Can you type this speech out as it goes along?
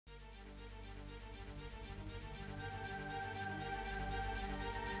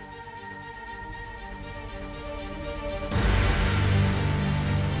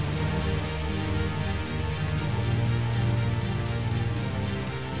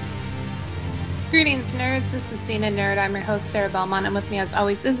Greetings, nerds. This is Cena Nerd. I'm your host, Sarah Belmont, and with me, as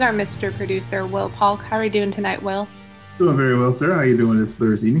always, is our Mr. Producer, Will Polk. How are you doing tonight, Will? Doing very well, sir. How you doing this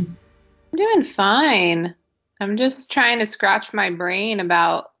Thursday evening? I'm doing fine. I'm just trying to scratch my brain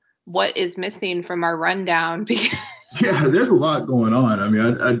about what is missing from our rundown. Yeah, there's a lot going on. I mean,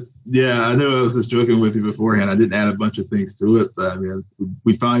 I know I was just joking with you beforehand. I didn't add a bunch of things to it, but I mean,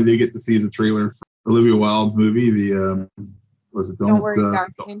 we finally did get to see the trailer for Olivia Wilde's movie. Was it Don't Worry,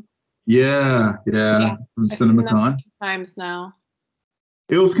 Darling. Yeah, from CinemaCon. Times now.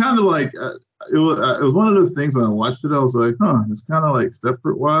 It was kind of like it was one of those things when I watched it. I was like, it's kind of like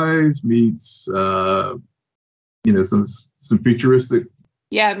Stepford Wives meets some futuristic.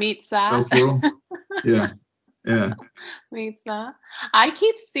 Yeah, meets that. Yeah. Meets that. I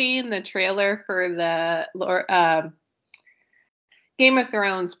keep seeing the trailer for the Game of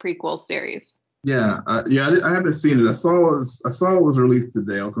Thrones prequel series. Yeah, I haven't seen it. I saw it was released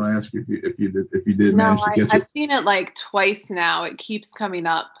today. I was going to ask you if you did manage to catch it. I've seen it like twice now. It keeps coming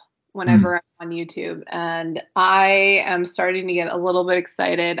up whenever I'm on YouTube, and I am starting to get a little bit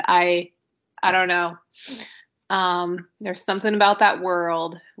excited. I don't know. There's something about that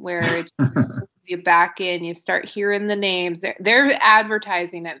world where it you back in, you start hearing the names. They're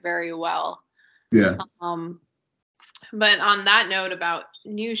advertising it very well. Yeah. But on that note about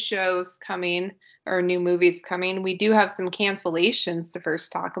new shows coming or new movies coming, we do have some cancellations to first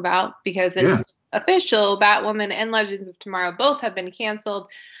talk about because it's official. Batwoman and Legends of Tomorrow both have been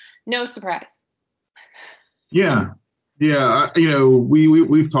canceled. No surprise. Yeah.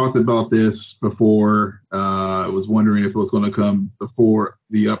 We've talked about this before. I was wondering if it was going to come before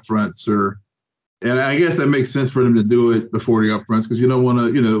the upfronts and I guess that makes sense for them to do it before the upfronts because you don't want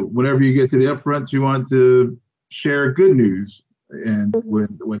to, whenever you get to the upfronts, you want to share good news. And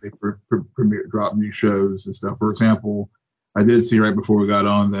when they drop new shows and stuff. For example, I did see right before we got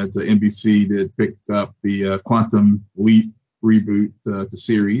on that NBC did pick up the Quantum Leap reboot the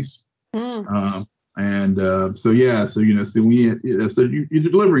series. So you're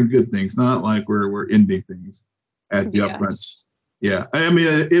delivering good things, not like we're ending things at the upfronts. Yeah,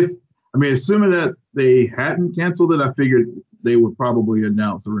 assuming that they hadn't canceled it, I figured they would probably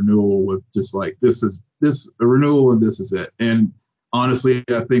announce a renewal with just like this a renewal and this is it. And honestly,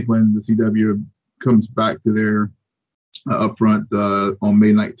 I think when the CW comes back to their upfront on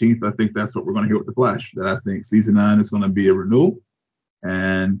May 19th, I think that's what we're going to hear with The Flash. That I think season 9 is going to be a renewal,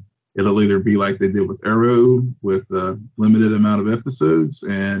 and it'll either be like they did with Arrow, with a limited amount of episodes,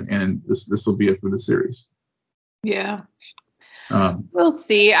 and this will be it for the series. Yeah. We'll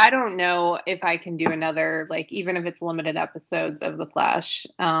see. I don't know if I can do another, even if it's limited episodes of The Flash,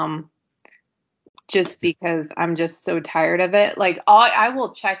 just because I'm just so tired of it. I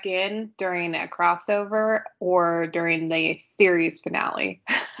will check in during a crossover or during the series finale.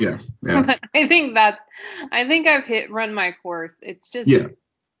 Yeah. But I think I've run my course. It's just,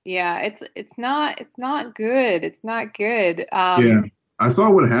 it's not good. It's not good. I saw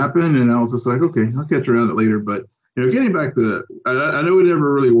what happened and I was just like, okay, I'll catch around it later. But getting back to, I know we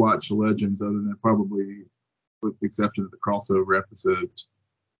never really watched Legends other than probably with the exception of the crossover episodes.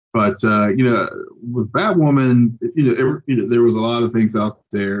 But, with Batwoman, there was a lot of things out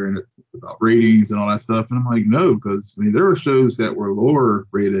there and about ratings and all that stuff. And I'm like, no, because there were shows that were lower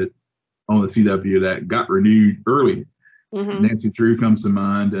rated on the CW that got renewed early. Mm-hmm. Nancy Drew comes to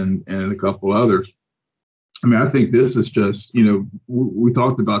mind and a couple others. I think this is just, we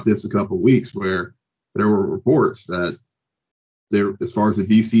talked about this a couple of weeks where there were reports that as far as the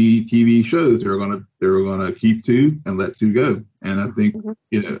DC TV shows, they were gonna keep 2 and let 2 go. And I think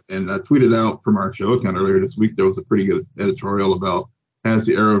and I tweeted out from our show account earlier this week there was a pretty good editorial about has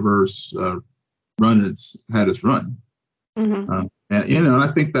the Arrowverse had its run. Mm-hmm. And I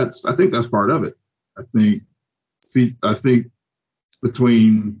think that's part of it. I think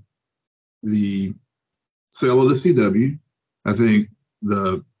between the sale of the CW, I think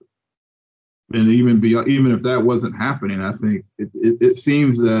and even if that wasn't happening, I think it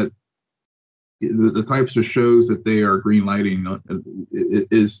seems that the types of shows that they are green lighting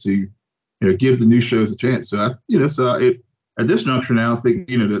is to give the new shows a chance. So at this juncture now, I think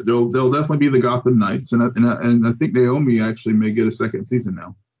that they'll definitely be the Gotham Knights, and I think Naomi actually may get a second season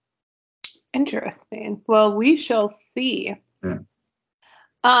now. Interesting. Well, we shall see. Yeah.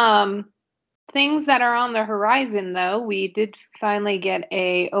 Things that are on the horizon, though, we did finally get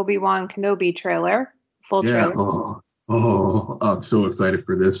a Obi-Wan Kenobi trailer, full trailer. Oh, I'm so excited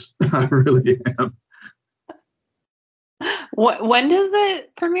for this. I really am. When does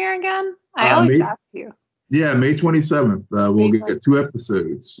it premiere again? I always ask you. Yeah, May 27th. We'll get 2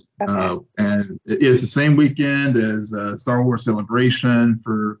 episodes. Okay. And it's the same weekend as Star Wars Celebration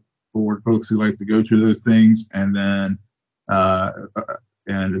for for folks who like to go to those things. And then,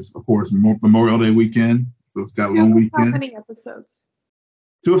 and it's of course Memorial Day weekend, so it's got a long weekend. How many episodes?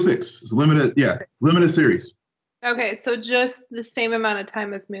 206. It's limited series. Okay, so just the same amount of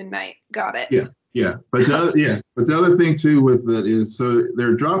time as Moon Knight. Got it. Yeah. But the other thing too with it is, so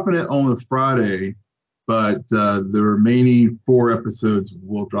they're dropping it on the Friday, but the remaining 4 episodes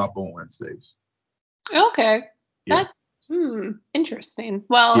will drop on Wednesdays. Okay, Yeah. that's interesting.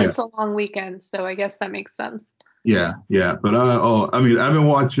 Well, it's a long weekend, so I guess that makes sense. Yeah. But I've been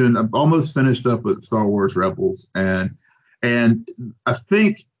watching. I've almost finished up with Star Wars Rebels, and I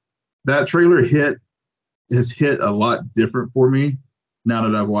think that trailer has hit a lot different for me now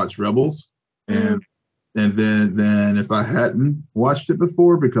that I've watched Rebels, and then if I hadn't watched it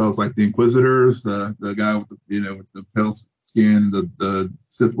before, because like the Inquisitors, the guy with the pale skin, the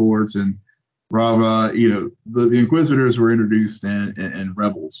Sith Lords, and Rava, the Inquisitors were introduced in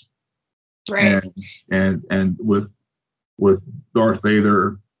Rebels, right? And with Darth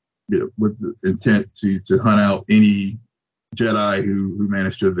Vader, with the intent to hunt out any Jedi who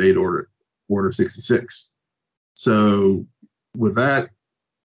managed to evade Order 66. So with that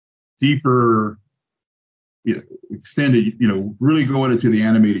deeper, extended, really going into the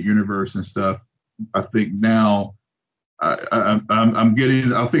animated universe and stuff, I think now I'm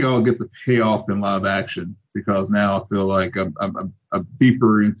getting. I think I'll get the payoff in live action, because now I feel like I'm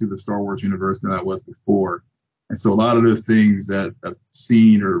deeper into the Star Wars universe than I was before, and so a lot of those things that I've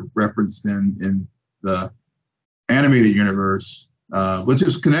seen or referenced in the animated universe, which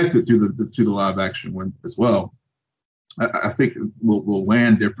is connected to the live action one as well, I think will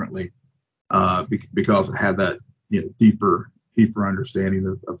land differently, because it had that deeper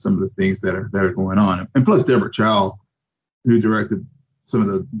understanding of some of the things that are going on, and plus Deborah Chow, who directed some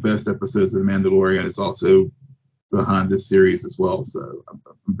of the best episodes of The Mandalorian, is also behind this series as well. So I'm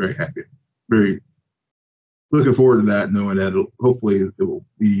very happy, very looking forward to that, knowing that hopefully it will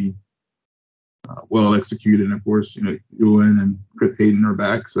be well executed. And of course, Ewan and Chris Hayden are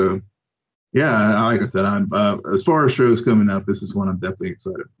back. So yeah, like I said, I'm as far as shows coming up, this is one I'm definitely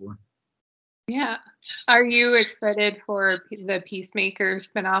excited for. Yeah. Are you excited for the Peacemaker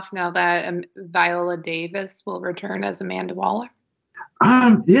spinoff now that Viola Davis will return as Amanda Waller?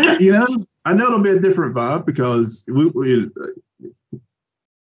 Yeah, I know it'll be a different vibe, because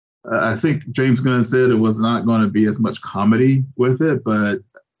I think James Gunn said it was not going to be as much comedy with it, but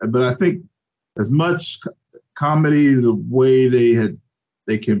I think as much comedy the way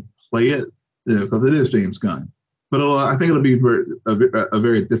they can play it, because it is James Gunn. But I think it'll be a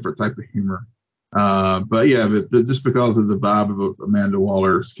very different type of humor. But just because of the vibe of Amanda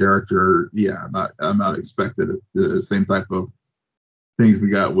Waller's character, I'm not expecting the same type of things we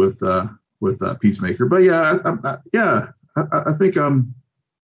got with Peacemaker. But I think I'm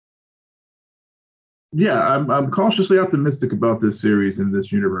cautiously optimistic about this series and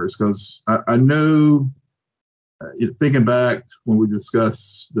this universe, because I know, thinking back when we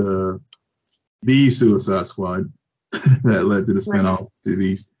discussed the Suicide Squad that led to the spinoff to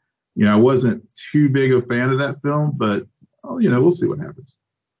these. I wasn't too big a fan of that film, but we'll see what happens.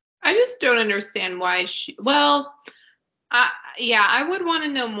 I just don't understand why I would want to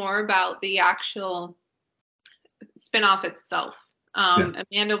know more about the actual spinoff itself.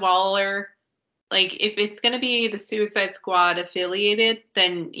 Amanda Waller, like, if it's going to be the Suicide Squad affiliated,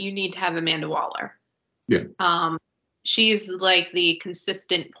 then you need to have Amanda Waller. Yeah. She's like the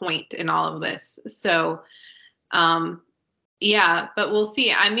consistent point in all of this. So, but we'll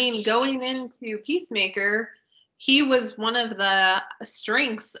see. I mean, going into Peacemaker, he was one of the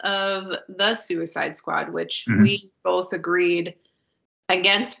strengths of the Suicide Squad, which we both agreed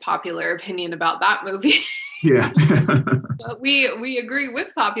against popular opinion about that movie. Yeah. But we agree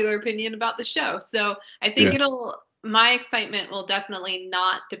with popular opinion about the show. So I think my excitement will definitely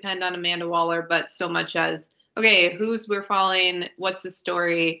not depend on Amanda Waller, but so much as, okay, who's we're following? What's the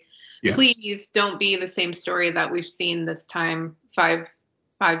story? Yeah. Please don't be the same story that we've seen this time five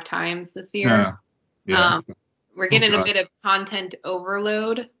times this year. We're getting a bit of content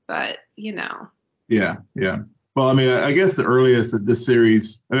overload, but Yeah. Well, I mean, I guess the earliest of this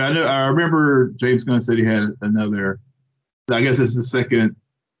series, I remember James Gunn said he had another, I guess it's the second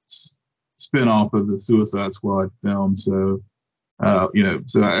spinoff of the Suicide Squad film. So,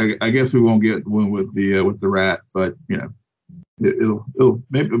 so I guess we won't get one with the Rat, but it'll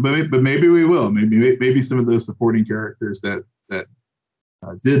maybe we will. Maybe some of those supporting characters that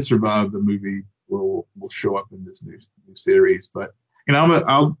did survive the movie will show up in this new series. But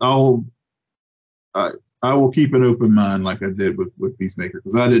I will keep an open mind, like I did with Peacemaker,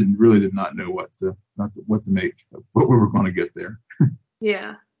 because I did not know what to make of what we were going to get there.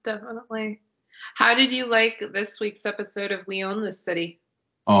 Yeah. definitely. How did you like this week's episode of We Own This City?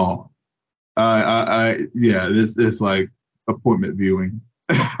 Oh, yeah, this like appointment viewing.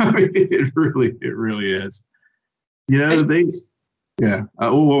 I mean, it really is. You know, yeah.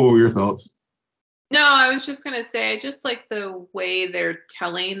 What were your thoughts? No, I was just going to say, I just like the way they're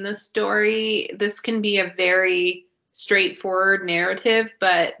telling the story. This can be a very straightforward narrative,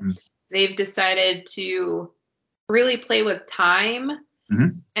 but they've decided to really play with time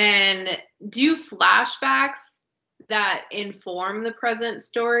and do flashbacks that inform the present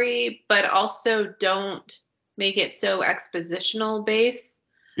story, but also don't make it so expositional based.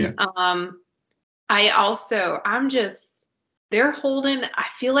 Yeah. I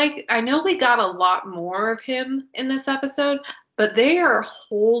feel like, I know we got a lot more of him in this episode, but they are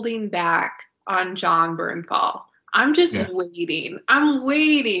holding back on Jon Bernthal. I'm just waiting. I'm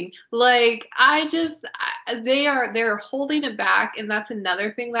waiting. Like, they're holding it back. And that's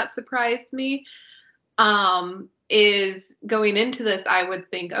another thing that surprised me. Is going into this, I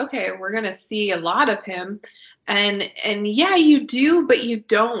would think, okay, we're going to see a lot of him. And yeah, you do, but you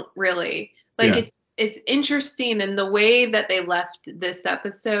don't really. Like, it's interesting in the way that they left this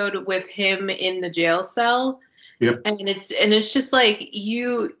episode with him in the jail cell. Yep. And it's just like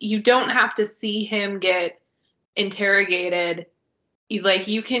you don't have to see him get interrogated. Like,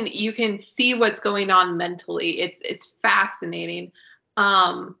 you can see what's going on mentally. It's fascinating.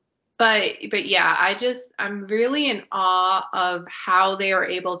 But yeah, I'm really in awe of how they are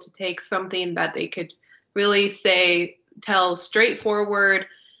able to take something that they could really tell straightforward.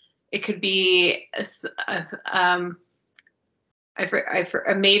 It could be a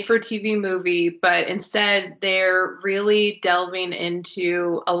made-for-TV movie, but instead they're really delving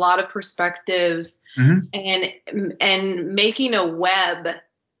into a lot of perspectives and making a web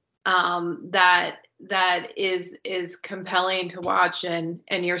that is compelling to watch, and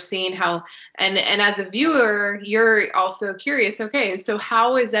you're seeing how, and as a viewer, you're also curious, okay, so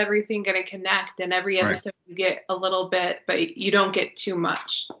how is everything going to connect? And every episode you get a little bit, but you don't get too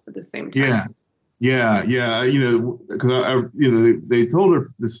much at the same time. Yeah. You know, because they told her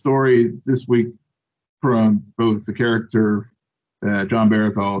the story this week from both the character that Jon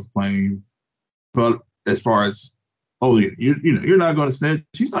Bernthal is playing, but as far as, oh, you're not going to snitch.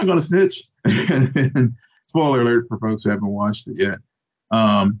 She's not going to snitch. And spoiler alert for folks who haven't watched it yet.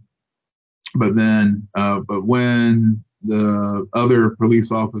 But when the other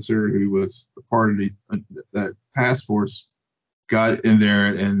police officer who was a part of that task force got in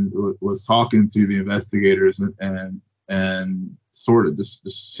there and was talking to the investigators and sort of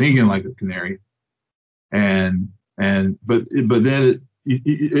just singing like a canary, but then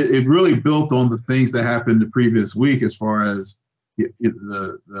it really built on the things that happened the previous week as far as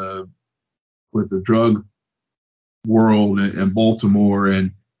the with the drug world in Baltimore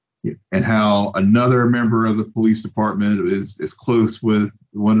and how another member of the police department is close with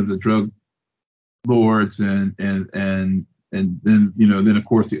one of the drug lords and then then of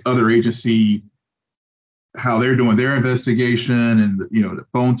course the other agency, how they're doing their investigation and the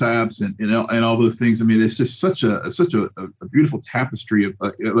phone taps and all those things. I mean, it's just such a beautiful tapestry of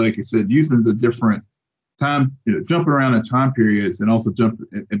like I said, using the different time, jumping around in time periods and also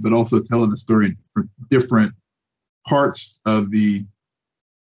but also telling the story from different parts of from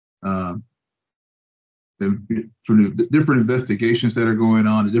the different investigations that are going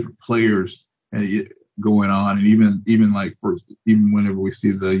on, the different players going on, and even whenever we see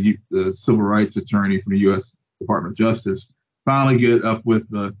the civil rights attorney from the U.S. Department of Justice finally get up with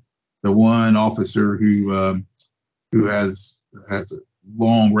the one officer who has a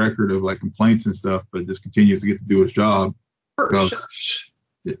long record of like complaints and stuff, but just continues to get to do his job. Herschel,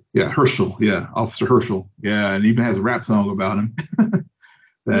 Officer Herschel, and even has a rap song about him.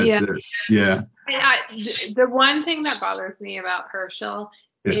 The one thing that bothers me about Herschel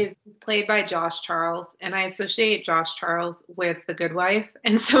is he's played by Josh Charles, and I associate Josh Charles with The Good Wife,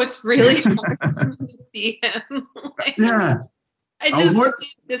 and so it's really hard for me to see him. I just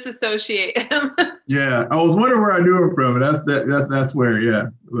disassociate him. I was wondering where I knew him from, and that's where.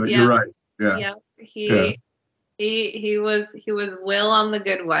 But you're right. He was Will on The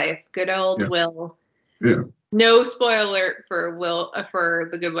Good Wife. Good old Will. Yeah. No spoiler alert for Will for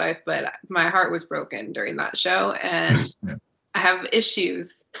The Good Wife, but my heart was broken during that show, and I have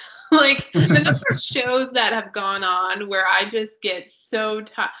issues. Like the number of shows that have gone on where I just get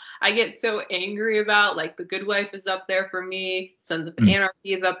I get so angry about, like, The Good Wife is up there for me, Sons of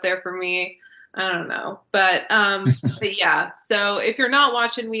Anarchy is up there for me. I don't know, but yeah. So if you're not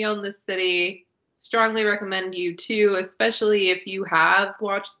watching We Own This City, strongly recommend you to, especially if you have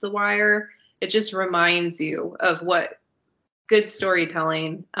watched The Wire. It just reminds you of what good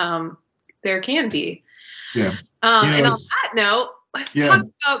storytelling there can be. Yeah. And on that note, let's talk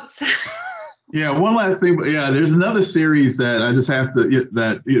about. Yeah, one last thing. Yeah, there's another series that I just have to,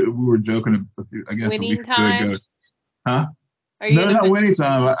 we were joking, I guess, Winning a week or two Time? ago. Huh? No, not Winning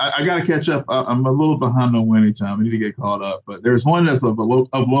Time. I got to catch up. I'm a little behind on Winning Time. I need to get caught up. But there's one that's of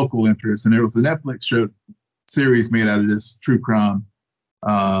local interest, and there was a Netflix series made out of this true crime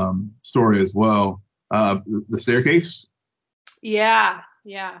story as well. The Staircase. Yeah.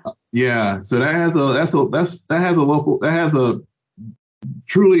 Yeah. So that has a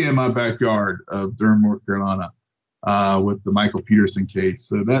truly in my backyard of Durham, North Carolina, with the Michael Peterson case.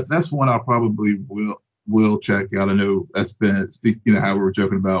 So that's one I probably will check out. I know that's been, speaking of how we were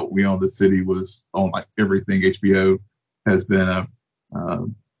joking about We Own the City was on like everything. HBO has been a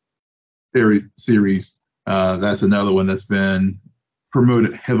series. That's another one that's been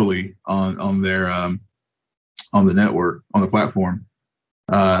promoted heavily on their on the network, on the platform.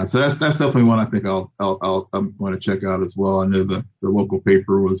 So that's definitely one I think I'm going to check out as well. I know the local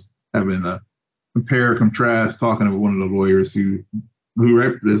paper was having a compare contrast, talking to one of the lawyers who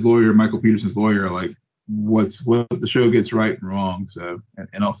his lawyer, Michael Peterson's lawyer, like what the show gets right and wrong. So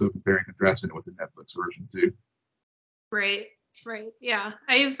and also comparing contrasting it with the Netflix version too. Right. Yeah,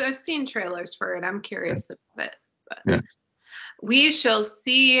 I've seen trailers for it. I'm curious about it, but we shall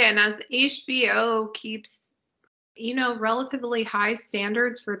see. And as HBO keeps relatively high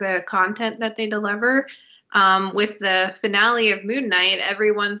standards for the content that they deliver. With the finale of Moon Knight,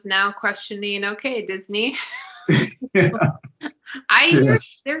 everyone's now questioning, okay, Disney. I hear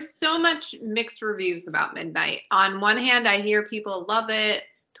there's so much mixed reviews about Midnight. On one hand, I hear people love it,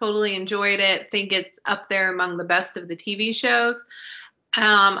 totally enjoyed it, think it's up there among the best of the TV shows.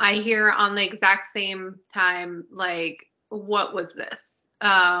 I hear on the exact same time, like, what was this?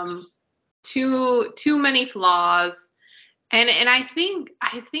 Too many flaws, and I think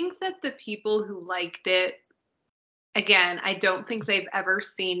that the people who liked it, again, I don't think they've ever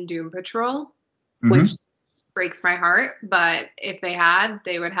seen Doom Patrol, which breaks my heart. But if they had,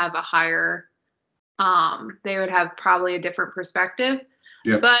 they would have a higher, they would have probably a different perspective.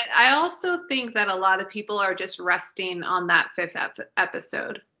 Yep. But I also think that a lot of people are just resting on that 5th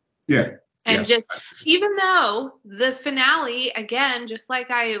episode. Yeah. And just, even though the finale, again, just like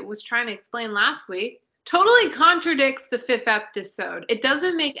I was trying to explain last week, totally contradicts the 5th episode. It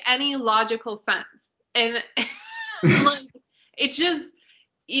doesn't make any logical sense. And like, it just,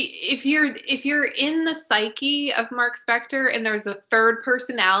 if you're in the psyche of Mark Spector and there's a third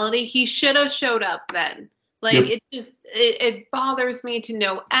personality, he should have showed up then. Like, it bothers me to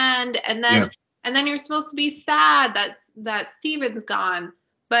no end. And then you're supposed to be sad that Steven's gone.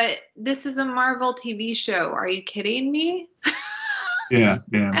 But this is a Marvel TV show. Are you kidding me? Yeah.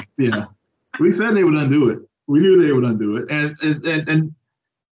 We said they would undo it. We knew they would undo it. And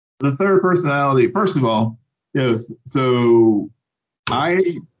the third personality, first of all, so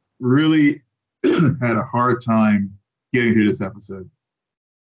I really had a hard time getting through this episode.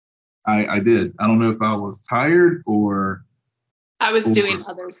 I did. I don't know if I was tired or I was doing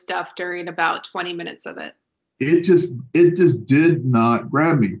other stuff during about 20 minutes of it. It just did not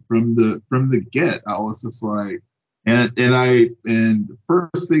grab me from the get. I was just like, and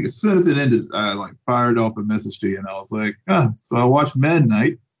first thing, as soon as it ended, I like fired off a message to you, and I was like, so I watched Mad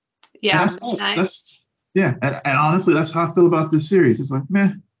Night. Yeah, and honestly, that's how I feel about this series. It's like,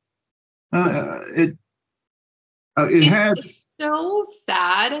 man, it's so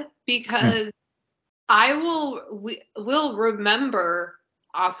sad because we'll remember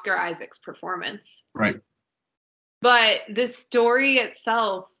Oscar Isaac's performance. Right. But the story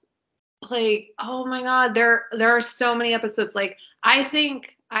itself, like, oh my God, there are so many episodes. Like, I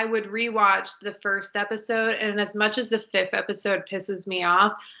think I would rewatch the 1st episode, and as much as the 5th episode pisses me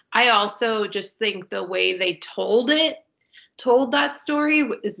off, I also just think the way they told that story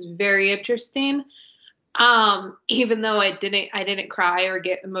is very interesting. Even though I didn't cry or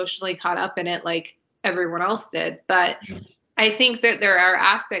get emotionally caught up in it like everyone else did, but I think that there are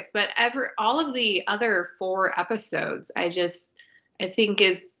aspects, but all of the other 4 episodes, I think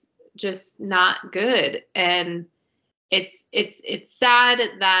is just not good. And it's sad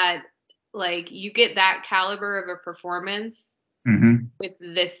that like you get that caliber of a performance with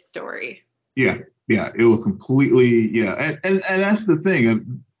this story. Yeah. It was completely, and that's the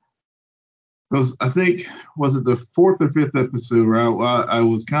thing. Because I think, was it the 4th or 5th episode where I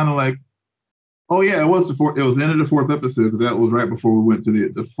was kind of like, oh yeah, it was the 4th. It was the end of the 4th episode because that was right before we went to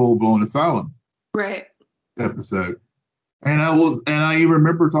the full blown asylum episode. And I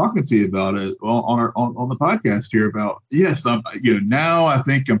remember talking to you about it on the podcast here about, yes, now I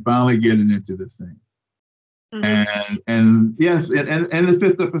think I'm finally getting into this thing. Mm-hmm. And yes, and the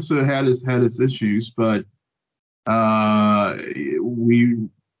fifth episode had its issues, but we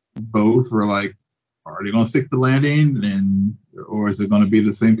both were like, are they going to stick the landing, and or is it going to be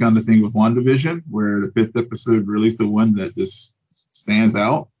the same kind of thing with WandaVision, where the fifth episode really is the one that just stands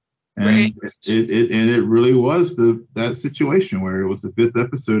out? And Right. it really was that situation where it was the fifth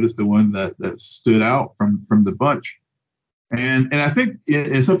episode is the one that stood out from the bunch. And I think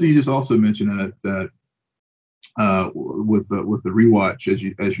it's something you just also mentioned that with the rewatch,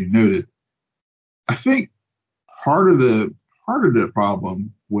 as you noted, I think part of the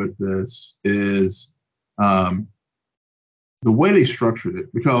problem with this is the way they structured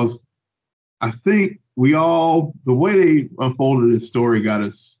it, because I think the way they unfolded this story got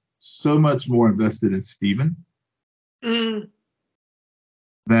us so much more invested in Steven Mm.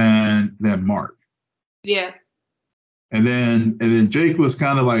 than Mark. Yeah. And then Jake was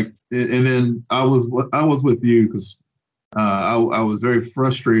kind of like, and then I was with you because I was very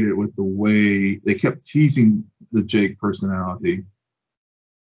frustrated with the way they kept teasing the Jake personality,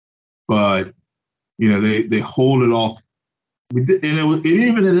 but they hold it off. And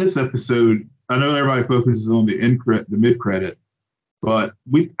even in this episode, I know everybody focuses on the mid credit, but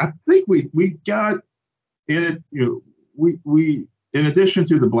I think we got in it. We in addition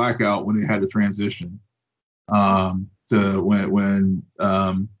to the blackout when they had the transition, to when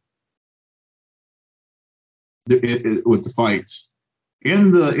with the fights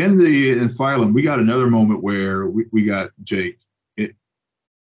in the asylum, we got another moment where we got Jake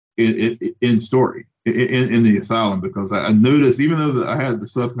in story in the asylum, because I noticed, even though I had the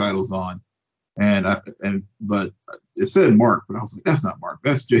subtitles on, but it said Mark, but I was like, that's not Mark,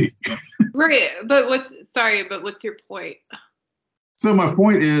 that's Jake. Right. But what's your point? So my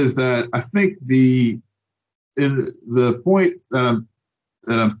point is that I think the point that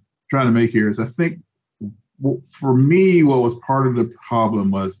I'm trying to make here is, I think for me, what was part of the problem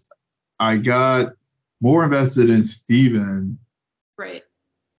was I got more invested in Steven Right.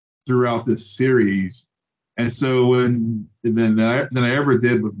 throughout this series, and so than I ever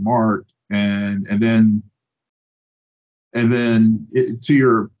did with Mark, and then to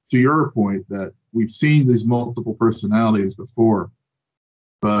your point that we've seen these multiple personalities before,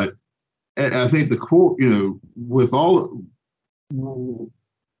 but I think the core, with all,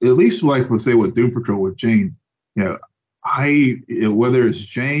 at least like we'll say with Doom Patrol with Jane, whether it's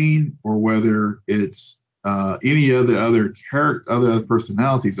Jane or whether it's any other character, other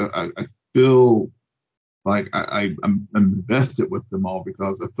personalities, I feel like I'm invested with them all,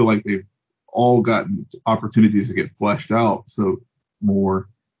 because I feel like they've all gotten opportunities to get fleshed out so more,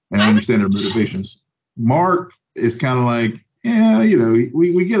 and I understand their motivations. Mark is kind of like, yeah,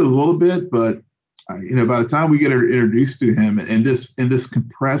 we get a little bit, but by the time we get introduced to him in this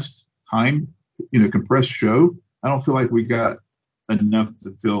compressed time, compressed show, I don't feel like we got enough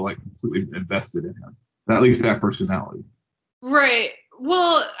to feel like completely invested in him. At least that personality. Right.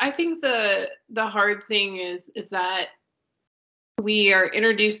 Well, I think the hard thing is that we are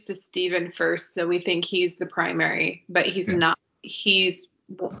introduced to Steven first, so we think he's the primary, but he's not. He's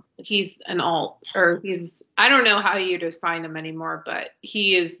an alt, or I don't know how you define him anymore, but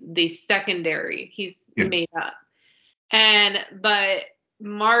he is the secondary. He's made up. But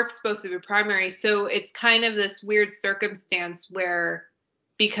Mark's supposed to be primary, so it's kind of this weird circumstance where,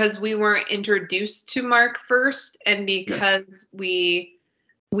 because we weren't introduced to Mark first, and because we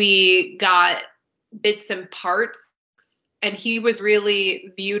got bits and parts, and he was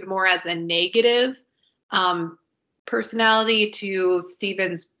really viewed more as a negative personality to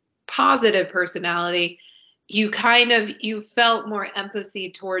Steven's positive personality, you felt more empathy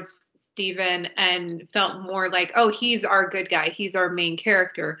towards Steven and felt more like, oh, he's our good guy, he's our main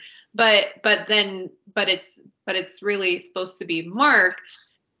character. But it's really supposed to be Mark.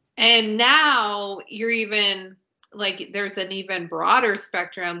 And now you're even like, there's an even broader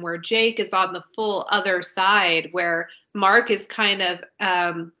spectrum where Jake is on the full other side, where Mark is kind of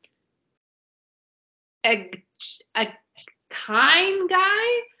a kind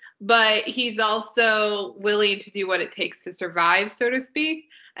guy, but he's also willing to do what it takes to survive, so to speak.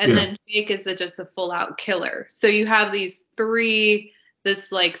 And then Jake is just a full out killer. So you have this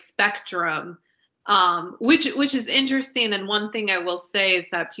like spectrum, which is interesting. And one thing I will say is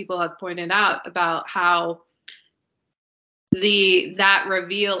that people have pointed out about how that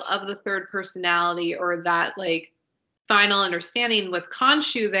reveal of the third personality, or that like final understanding with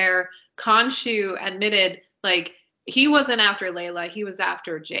Khonshu there, Khonshu admitted like he wasn't after Layla, he was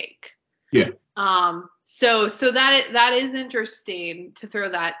after Jake. Yeah. So that is interesting to throw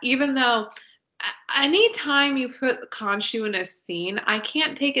that, even though anytime you put Khonshu in a scene, I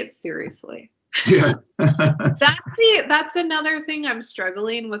can't take it seriously. Yeah. That's another thing I'm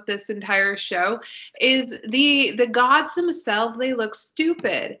struggling with this entire show is the gods themselves, they look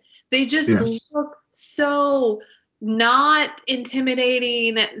stupid. They just look so not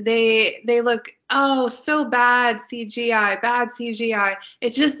intimidating. They look so bad CGI.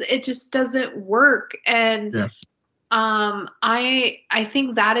 It just doesn't work. And I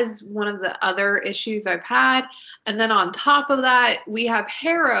think that is one of the other issues I've had. And then on top of that, we have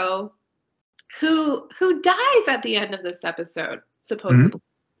Harrow, who dies at the end of this episode, supposedly.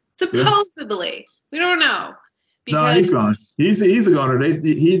 Supposedly. We don't know. No, he's gone. He's a goner. They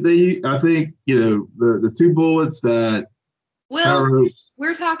I think, the two bullets that Will,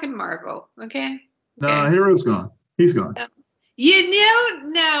 we're talking Marvel, okay? No, Harrow's gone. He's gone.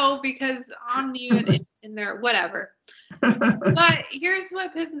 No, because Omni in there, whatever. But here's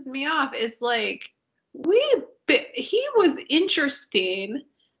what pisses me off is like he was interesting,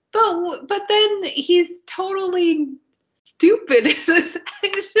 but then he's totally stupid.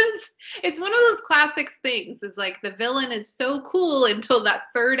 It's one of those classic things. It's like the villain is so cool until that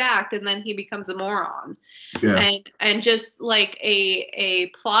third act, and then he becomes a moron, and just like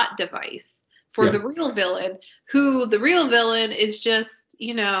a plot device for the real villain. Who the real villain is just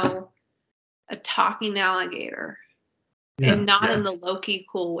a talking alligator, and not in the Loki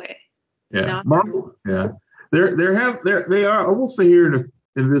cool way. Yeah, Marvel. Yeah, they are. I will say here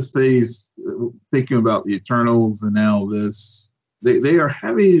in this phase, thinking about the Eternals and now this, they're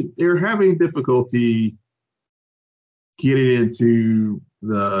having difficulty getting into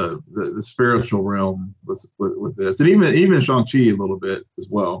the spiritual realm with this, and even Shang-Chi a little bit as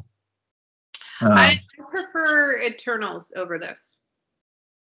well. I prefer Eternals over this.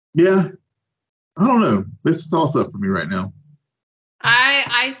 Yeah, I don't know. This is a toss-up for me right now.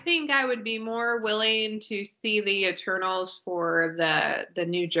 I think I would be more willing to see the Eternals for the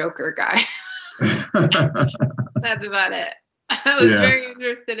new Joker guy. That's about it. I was very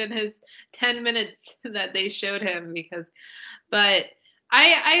interested in his 10 minutes that they showed him but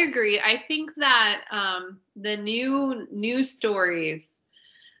I agree. I think that the new stories,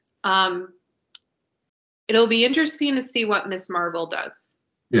 it'll be interesting to see what Ms. Marvel does.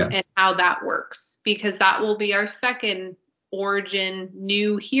 And how that works, because that will be our second origin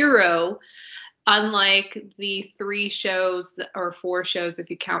new hero, unlike the 3 shows or 4 shows if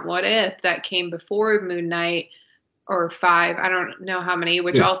you count What If that came before Moon Knight, or 5, I don't know how many,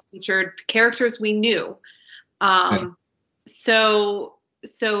 which all featured characters we knew. So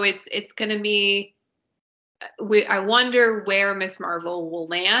it's going to be, I wonder where Ms. Marvel will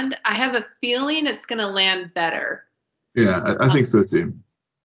land. I have a feeling it's going to land better. Yeah, I think so too.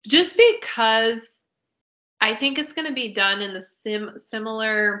 Just because I think it's going to be done in the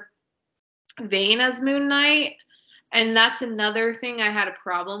similar vein as Moon Knight. And that's another thing I had a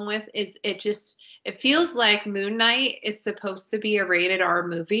problem with, is it feels like Moon Knight is supposed to be a rated R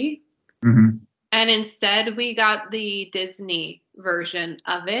movie. Mm-hmm. And instead we got the Disney version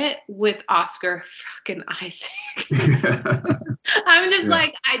of it with Oscar fucking Isaac. I'm just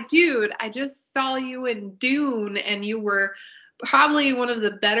like, I just saw you in Dune, and you were probably one of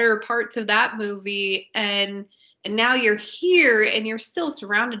the better parts of that movie, and now you're here and you're still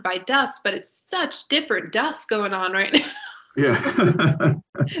surrounded by dust, but it's such different dust going on right now.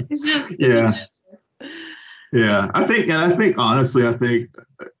 It's just I think honestly,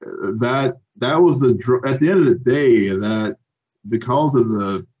 that was at the end of the day, that because of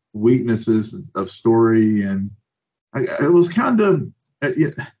the weaknesses of story, and it was kind of, I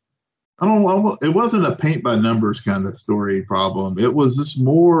don't know, it wasn't a paint by numbers kind of story problem. It was just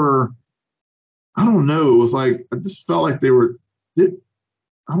more, I don't know. It was like, I just felt like I don't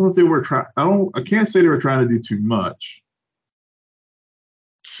know if they were trying, I can't say they were trying to do too much.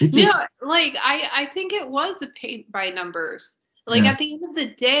 I think it was a paint by numbers. At the end of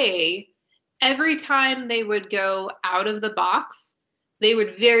the day, every time they would go out of the box, they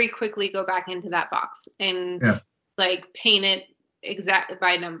would very quickly go back into that box and paint it exactly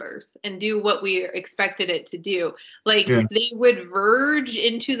by numbers and do what we expected it to do. They would verge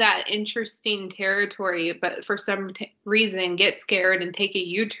into that interesting territory, but for some reason get scared and take a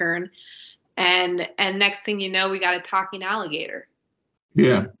U-turn, and next thing you know, we got a talking alligator.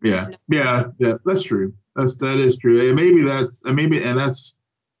 Yeah, that's true. That is true. And that's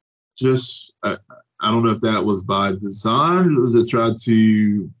just, I don't know if that was by design to try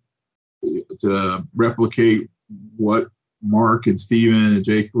to replicate what Mark and Steven and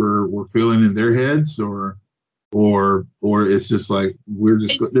Jake were feeling in their heads, or it's just like,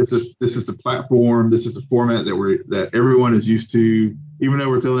 this is the platform, this is the format that everyone is used to, even though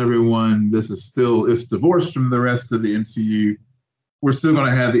we're telling everyone it's divorced from the rest of the MCU. we're still going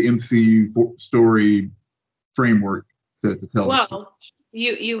to have the MCU story framework to tell us. Well,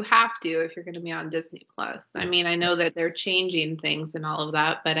 you have to if you're going to be on Disney Plus. I mean, I know that they're changing things and all of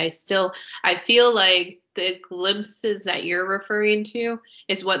that, but I feel like the glimpses that you're referring to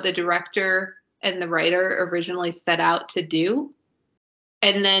is what the director and the writer originally set out to do.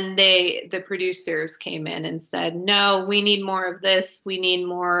 And then the producers came in and said, no, we need more of this. We need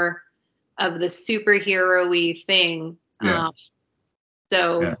more of the superhero-y thing. Yeah.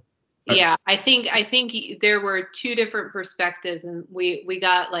 I think there were two different perspectives, and we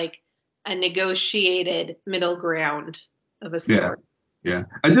got like a negotiated middle ground of a story. Yeah.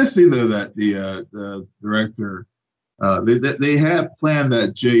 I did see though that the director they had planned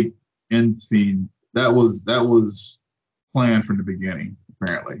that Jake end scene. That was planned from the beginning,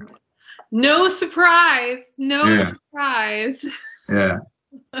 apparently. No surprise. Surprise. Yeah.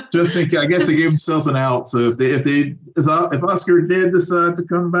 Just think, I guess they gave themselves an out. So if Oscar did decide to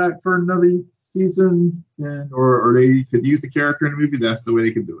come back for another season, then or they could use the character in the movie, that's the way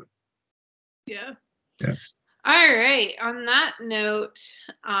they could do it. Yeah. Yeah. All right. On that note,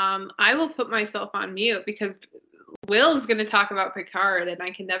 I will put myself on mute because Will's going to talk about Picard, and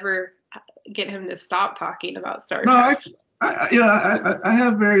I can never get him to stop talking about Star Trek. No, I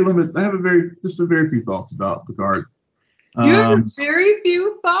have very limited. I have a very few thoughts about Picard. You have very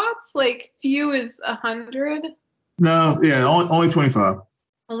few thoughts? Like few is 100? No, yeah, only 25.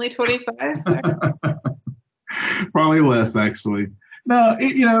 Only 25? Probably less, actually. No,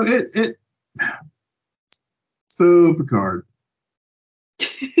 it so Picard.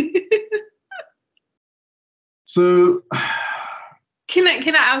 So can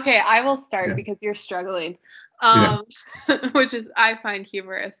I okay, I will start because you're struggling. Which is I find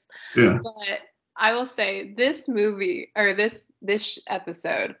humorous. Yeah. But I will say this movie or this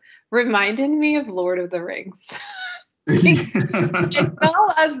episode reminded me of Lord of the Rings. It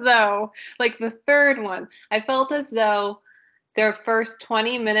felt as though, like the third one, I felt as though their first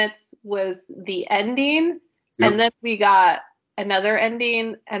 20 minutes was the ending, and then we got another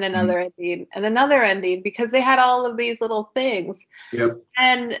ending and another ending and another ending because they had all of these little things. Yep.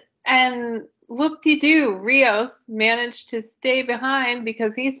 And whoop-de-doo, Rios managed to stay behind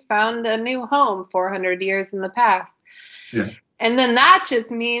because he's found a new home 400 years in the past. Yeah. And then that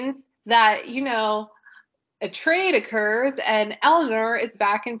just means that, a trade occurs and Eleanor is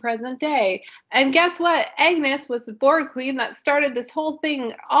back in present day. And guess what? Agnes was the Borg Queen that started this whole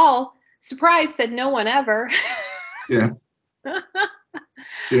thing all. Surprise, said no one ever. Yeah. But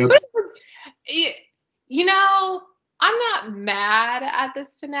I'm not mad at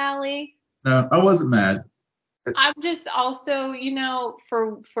this finale. No, I wasn't mad. I'm just also,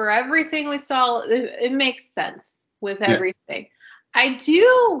 for everything we saw, it makes sense with everything. I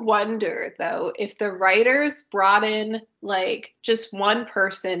do wonder, though, if the writers brought in, like, just one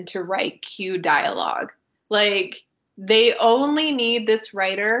person to write Q dialogue. Like, they only need this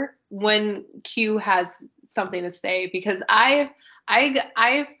writer when Q has something to say, because I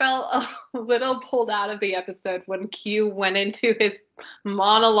felt a little pulled out of the episode when Q went into his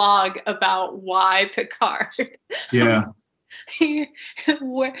monologue about why Picard. Yeah.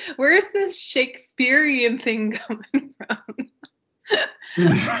 Where's this Shakespearean thing coming from?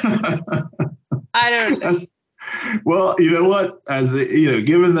 I don't know. Well, you know what?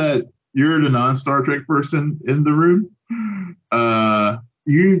 Given that you're the non-Star Trek person in the room, that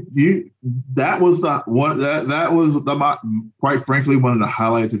was quite frankly one of the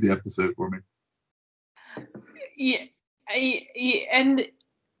highlights of the episode for me. Yeah, and it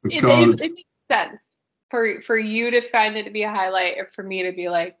makes sense for you to find it to be a highlight, or for me to be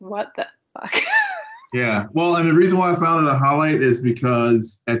like, what the fuck? Yeah, well, and the reason why I found it a highlight is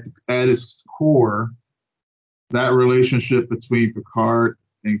because at its core, that relationship between Picard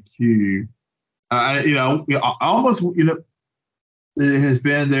and Q, it has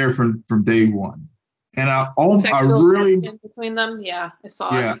been there from day one, and I really between them, I saw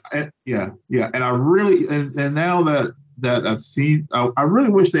it. And I really and now that I've seen, I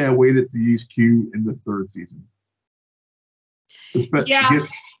really wish they had waited to use Q in the third season.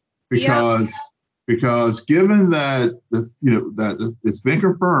 Because given that that it's been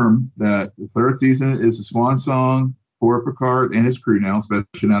confirmed that the third season is the swan song for Picard and his crew now,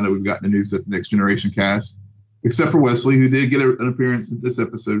 especially now that we've gotten the news that the Next Generation cast, except for Wesley, who did get an appearance in this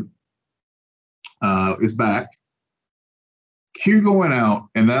episode, is back. Q going out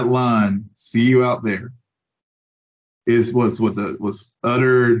and that line, "See you out there," was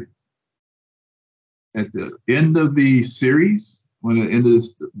uttered at the end of the series, when it ended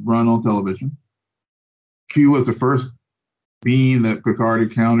its run on television. Q was the first being that Picard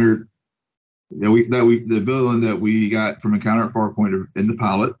encountered the villain that we got from Encounter at Farpoint in the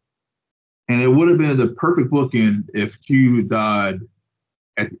pilot, and it would have been the perfect bookend if Q died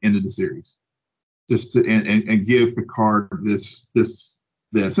at the end of the series, just to and give Picard this.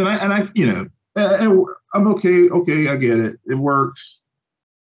 And I and I'm okay. Okay, I get it. It works.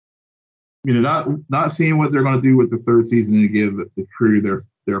 Not seeing what they're going to do with the third season to give the crew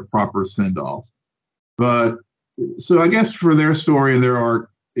their proper send off. But so I guess for their story and their arc,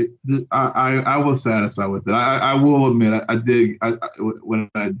 I was satisfied with it. I will admit I did.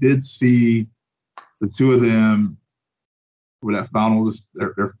 When I did see the two of them with that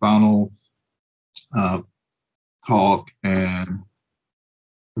their final talk and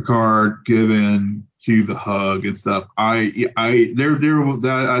Picard giving Q the hug and stuff. I did get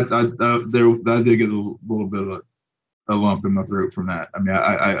a little bit of a lump in my throat from that. I mean,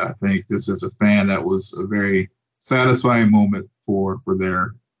 I think just as a fan, that was a very satisfying moment for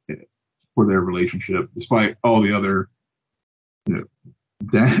their relationship, despite all the other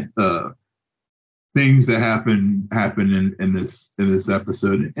things that happen in this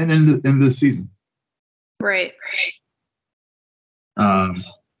episode and in this season. Right.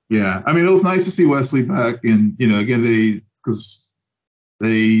 Yeah, I mean, it was nice to see Wesley back, and again,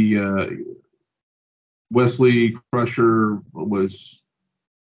 Wesley Crusher was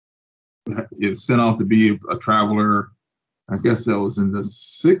sent off to be a traveler. I guess that was in the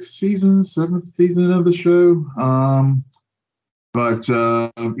 7th season of the show. But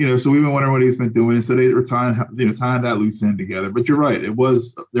so we've been wondering what he's been doing. So they were tying that loose end together. But you're right, there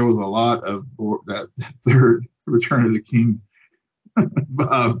was a lot of that third Return of the King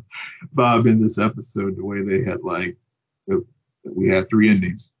Bob in this episode, the way they had we had 3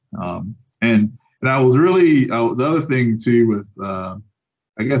 endings. And I was really the other thing too with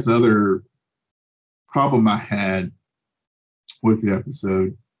I guess the other problem I had with the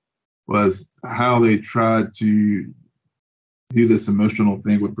episode was how they tried to do this emotional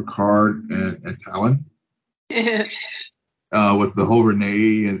thing with Picard and Talon. With the whole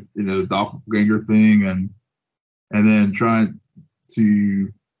Renee and the doppelganger thing, and then trying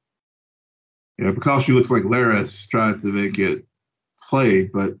to because she looks like Laris, tried to make it play.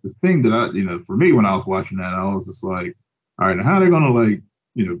 But the thing that for me when I was watching that, I was just like, all right, now how are they gonna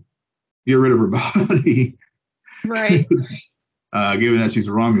get rid of her body? Right. Given that she's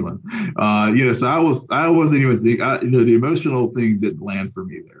a Romulan, so I wasn't even thinking. The emotional thing didn't land for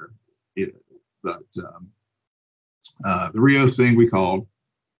me there. But the Rios thing we called,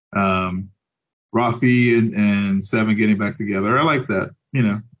 Rafi and Seven getting back together. I like that. They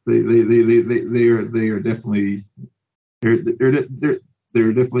are definitely they're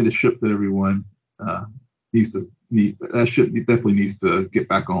definitely the ship that everyone that ship definitely needs to get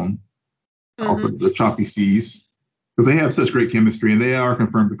back on off of the choppy seas, because they have such great chemistry and they are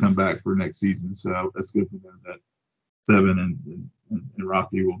confirmed to come back for next season. So that's good to know that Seven and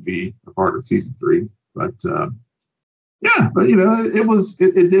Rafi will be a part of season 3. But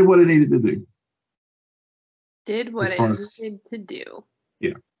it did what it needed to do. Did what it needed to do.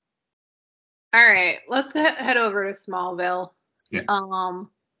 Yeah. All right, let's head over to Smallville. Yeah.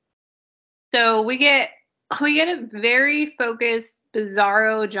 So we get a very focused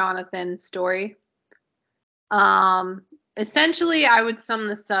Bizarro Jonathan story. Essentially, I would sum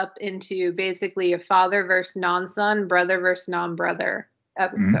this up into basically a father versus non-son, brother versus non-brother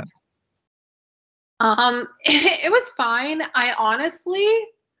episode. It was fine. I honestly,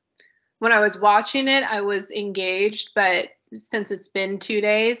 when I was watching it, I was engaged, but since it's been 2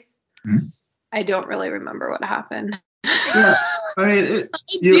 days, I don't really remember what happened. Yeah, I mean,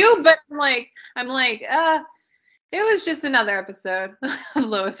 but I'm like, it was just another episode of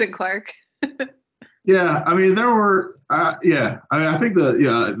Lois and Clark. Yeah, I mean, there were, I think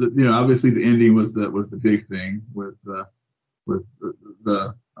obviously the ending was the big thing with the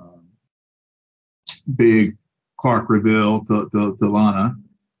big Clark reveal to Lana.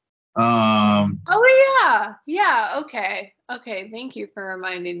 Oh yeah, okay. Thank you for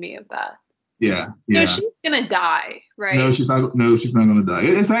reminding me of that. Yeah. So she's gonna die, right? No, she's not. No, she's not gonna die.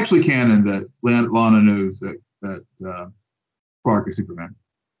 It's actually canon that Lana knows that Clark is Superman.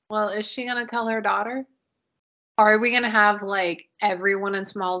 Well, is she gonna tell her daughter? Are we gonna have everyone in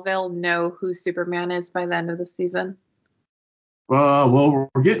Smallville know who Superman is by the end of the season? Well,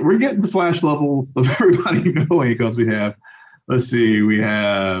 we're getting the Flash levels of everybody knowing, because we have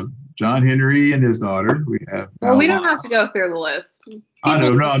John Henry and his daughter. We have. Well, we don't have to go through the list. I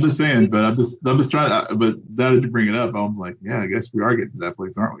know, no, I'm just saying, but I'm just trying to. But now that you bring it up, I was like, yeah, I guess we are getting to that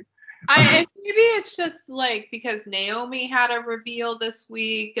place, aren't we? Maybe it's just because Naomi had a reveal this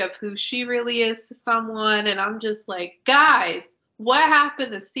week of who she really is to someone, and I'm just like, guys, what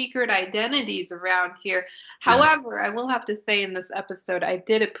happened to secret identities around here? However, I will have to say in this episode, I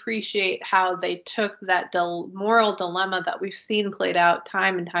did appreciate how they took that moral dilemma that we've seen played out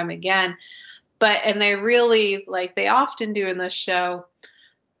time and time again. And they really, like they often do in this show,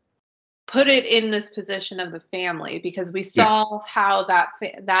 put it in this position of the family, because we saw how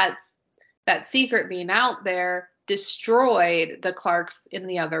that secret being out there destroyed the Clarks in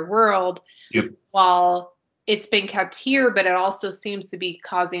the other world. Yep. While it's been kept here, but it also seems to be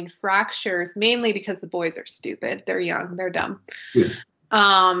causing fractures, mainly because the boys are stupid. They're young. They're dumb. Yeah.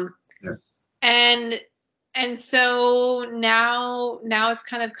 And so now it's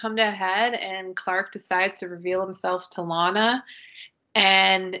kind of come to a head, and Clark decides to reveal himself to Lana.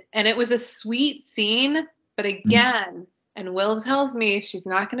 And it was a sweet scene, but again, and Will tells me she's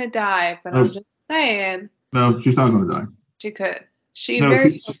not going to die, but I'm just saying. No, she's not going to die. She could. She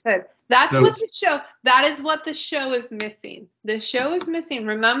very well could. That is what the show is missing. The show is missing.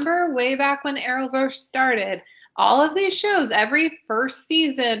 Remember way back when Arrowverse started, all of these shows, every first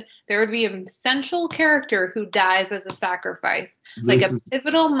season, there would be an essential character who dies as a sacrifice, like a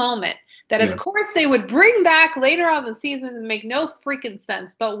pivotal moment that, of course, they would bring back later on in the season and make no freaking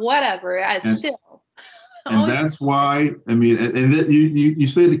sense, but whatever. And that's why, I mean, and you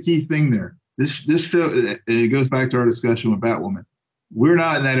say the key thing there. This show, it goes back to our discussion with Batwoman. We're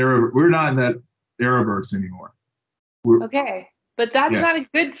not in that era. We're not in that Arrowverse anymore. Okay, but that's not a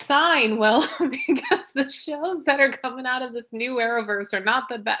good sign, Will, because the shows that are coming out of this new Arrowverse are not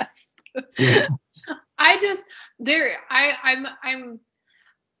the best. Yeah. I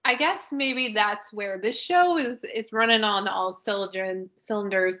guess maybe that's where this show is running on all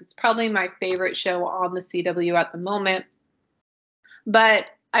cylinders. It's probably my favorite show on the CW at the moment. But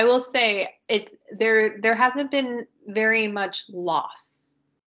I will say there hasn't been very much loss.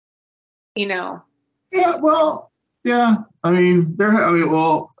 You know. Yeah, well, yeah. I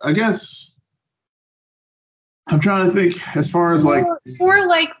guess I'm trying to think as far as like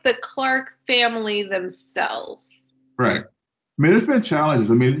the Clark family themselves. Right. I mean, there's been challenges.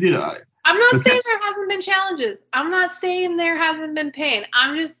 I mean, I'm not saying there hasn't been challenges. I'm not saying there hasn't been pain.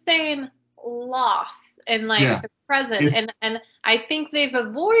 I'm just saying loss and the present. And I think they've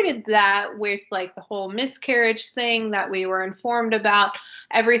avoided that with like the whole miscarriage thing that we were informed about,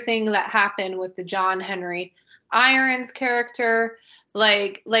 everything that happened with the John Henry Irons character.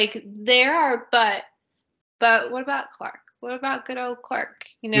 Like there are, but what about Clark? What about good old Clark?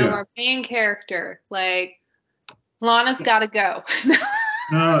 Our main character, like Lana's got to go.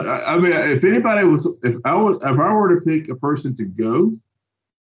 No, I mean, if I were to pick a person to go,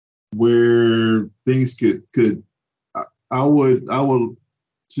 where things could, I would to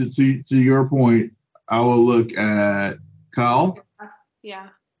your point, I will look at Kyle. Yeah.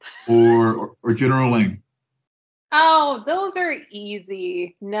 Or General Ling. Oh, those are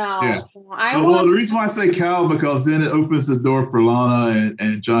easy. No. Yeah. Well, the reason why I say Kyle, because then it opens the door for Lana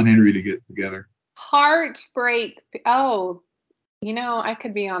and John Henry to get together. Heartbreak. Oh, I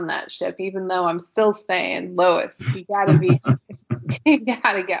could be on that ship, even though I'm still saying, Lois, you gotta be, you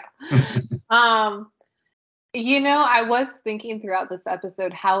gotta go. I was thinking throughout this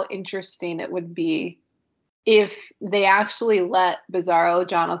episode how interesting it would be if they actually let Bizarro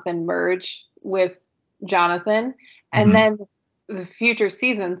Jonathan merge with Jonathan, and then the future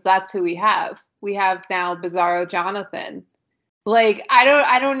seasons, that's who we have. We have now Bizarro Jonathan. Like,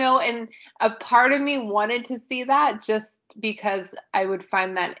 I don't know. And a part of me wanted to see that just because I would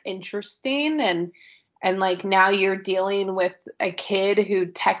find that interesting. And like, now you're dealing with a kid who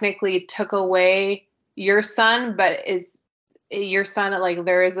technically took away your son, but is your son, like,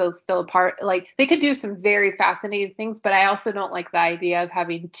 there is still a part, like, they could do some very fascinating things, but I also don't like the idea of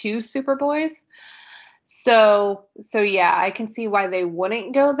having two Superboys. So yeah, I can see why they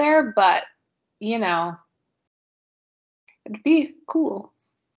wouldn't go there, but it'd be cool.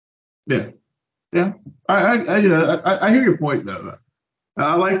 Yeah. I hear your point though.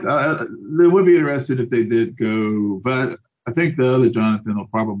 I like. They would be interested if they did go, but I think the other Jonathan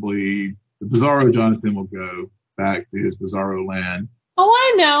the Bizarro Jonathan will go back to his Bizarro land. Oh,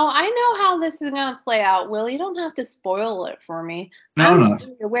 I know how this is going to play out, Will. You don't have to spoil it for me. No, I'm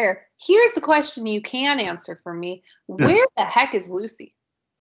fully aware. Here's the question you can answer for me. Yeah. Where the heck is Lucy?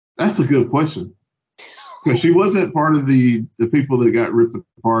 That's a good question. Because she wasn't part of the people that got ripped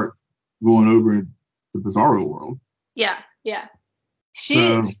apart going over in the Bizarro world. Yeah.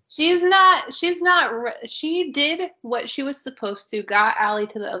 She's not, she did what she was supposed to, got Allie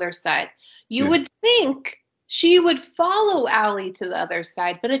to the other side. You would think she would follow Allie to the other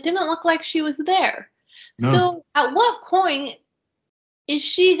side, but it didn't look like she was there. No. So at what point is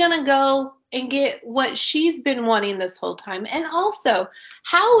she going to go, and get what she's been wanting this whole time. And also,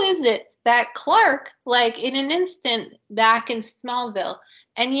 how is it that Clark, like in an instant back in Smallville,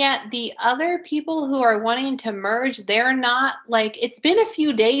 and yet the other people who are wanting to merge, they're not, like, it's been a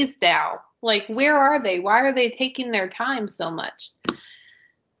few days now. Like, where are they? Why are they taking their time so much?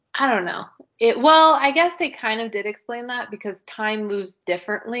 I don't know. Well, I guess they kind of did explain that because time moves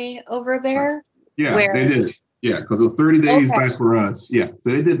differently over there. Yeah, they did. Yeah, because it was 30 days back for us. Yeah,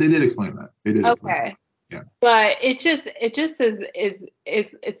 so they did explain that. They did explain that. Yeah. But it just is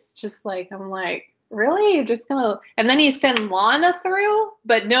it's just like, I'm like, really? You're just gonna, and then you send Lana through,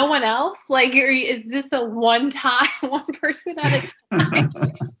 but no one else? Like, is this a one person at a time?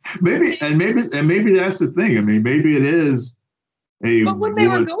 maybe that's the thing. I mean, maybe it is but when they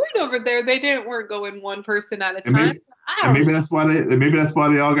were going over there, they weren't going one person at a time. Maybe that's why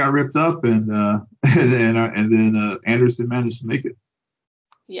they all got ripped up, and then Anderson managed to make it.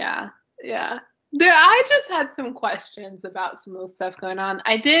 Yeah. I just had some questions about some of the stuff going on.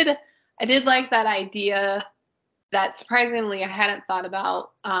 I did like that idea that surprisingly I hadn't thought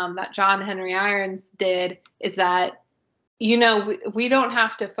about, that John Henry Irons did, is that, we don't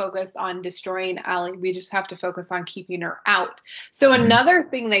have to focus on destroying Allie. We just have to focus on keeping her out. So another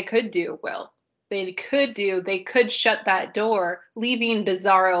thing they could do, they could shut that door, leaving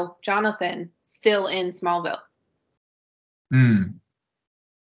Bizarro Jonathan still in Smallville.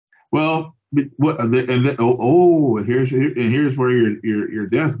 Well, here's where your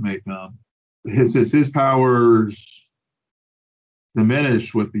death may come. Since his powers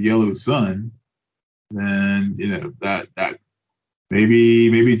diminish with the yellow sun, then that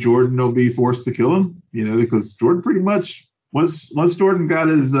maybe Jordan will be forced to kill him. Because Jordan pretty much once Jordan got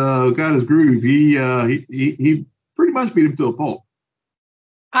his groove, he pretty much beat him to a pulp.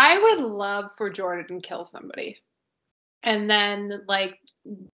 I would love for Jordan to kill somebody, and then like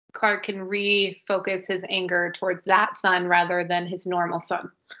Clark can refocus his anger towards that son rather than his normal son.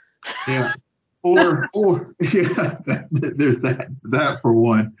 Yeah. Or yeah, there's that for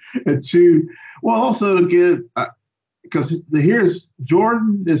one. And two, well, also to get, because here's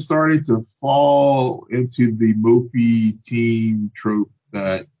Jordan is starting to fall into the mopey teen trope,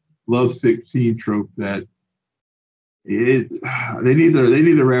 that lovesick teen trope, that they need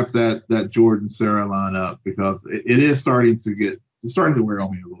to wrap that Jordan Sarah line up, because it is starting to wear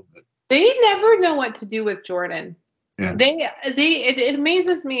on me a little bit. They never know what to do with Jordan. Yeah. It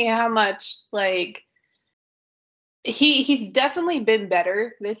amazes me how much, like, he's definitely been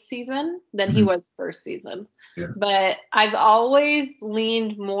better this season than he was first season. Yeah. But I've always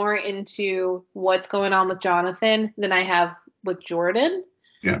leaned more into what's going on with Jonathan than I have with Jordan.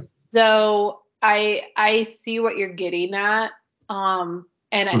 Yeah. So I see what you're getting at. And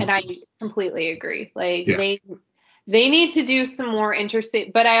I completely agree. Like, they need to do some more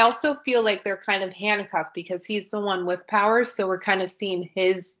interesting, but I also feel like they're kind of handcuffed because he's the one with powers. So we're kind of seeing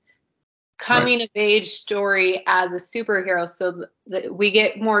his coming of age story as a superhero. So that we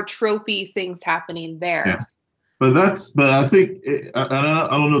get more tropey things happening there. Yeah. But I think, I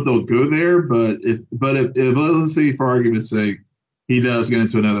don't know if they'll go there, but if let's say for argument's sake, he does get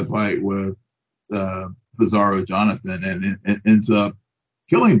into another fight with Bizarro Jonathan and ends up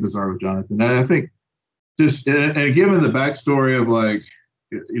killing Bizarro Jonathan. And I think, just and given the backstory of, like,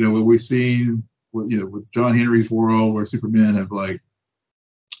 what we've seen with John Henry's world, where Superman have, like,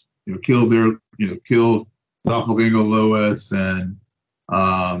 killed Doppelganger Lois, and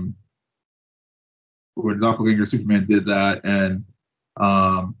where Doppelganger Superman did that, and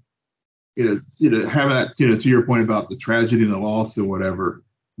having that, to your point about the tragedy and the loss or whatever.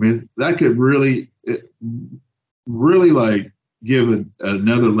 I mean, that could really like give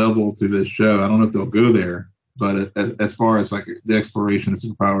another level to this show. I don't know if they'll go there, but as far as like the exploration of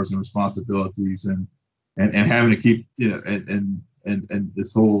superpowers and responsibilities, and having to keep, and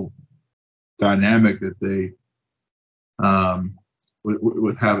this whole dynamic that they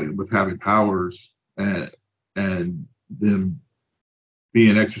with having powers, and them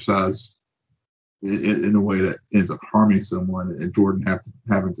being exercised in a way that ends up harming someone, and Jordan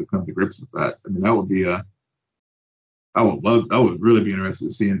having to come to grips with that. I mean, that would be I would really be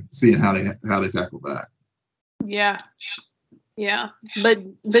interested in seeing how they tackle that. Yeah. But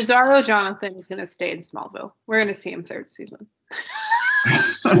Bizarro Jonathan is going to stay in Smallville. We're going to see him third season.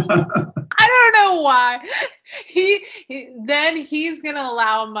 I don't know why. Then he's going to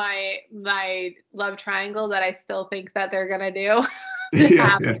allow my love triangle that I still think that they're going to do to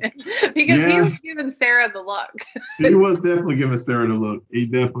happen. Because he was giving Sarah the look. He was definitely giving Sarah the look. He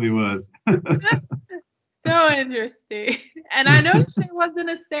definitely was. So interesting. And I noticed there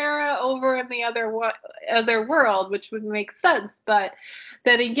wasn't a Sarah over in the other world, which would make sense. But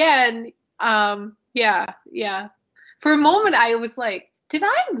then again, Yeah. For a moment, I was like, did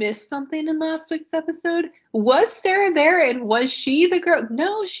I miss something in last week's episode? Was Sarah there, and was she the girl?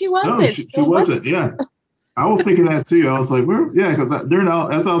 No, she wasn't. No, she wasn't. Yeah. I was thinking that too. I was like, yeah, because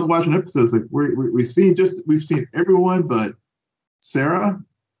as I was watching episodes, like we've seen everyone but Sarah,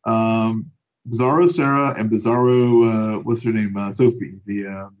 Bizarro Sarah, and Bizarro, what's her name? Sophie,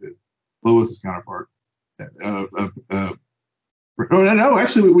 the Lois' counterpart. No,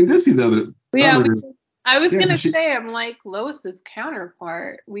 actually, we did see the other. Yeah, I was gonna say, I'm like Lois's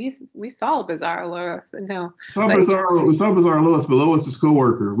counterpart. We saw Bizarro Lois. No, we saw Bizarro Lois, but Lois's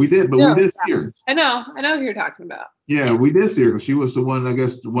coworker. We did see her. I know who you're talking about. Yeah, we did see her because she was the one, I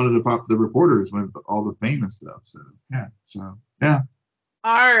guess, one of the reporters with all the fame and stuff. So yeah.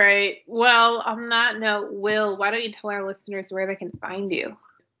 All right. Well, on that note, Will, why don't you tell our listeners where they can find you?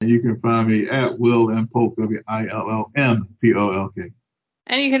 You can find me at Will M. Polk, WILLMPOLK.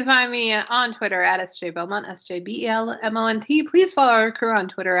 And you can find me on Twitter at SJ Belmont, SJBELMONT. Please follow our crew on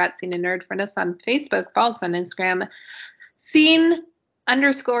Twitter at Scene and Nerd. Friend us on Facebook, follow us on Instagram, Scene_N_Nerd,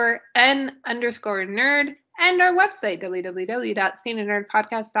 and our website,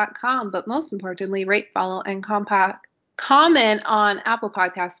 www.sceneandnerdpodcast.com. But most importantly, rate, follow, and comment on Apple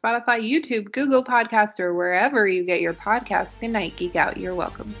Podcasts, Spotify, YouTube, Google Podcasts, or wherever you get your podcasts. Good night, Geek Out. You're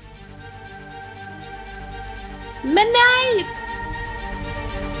welcome. Good night.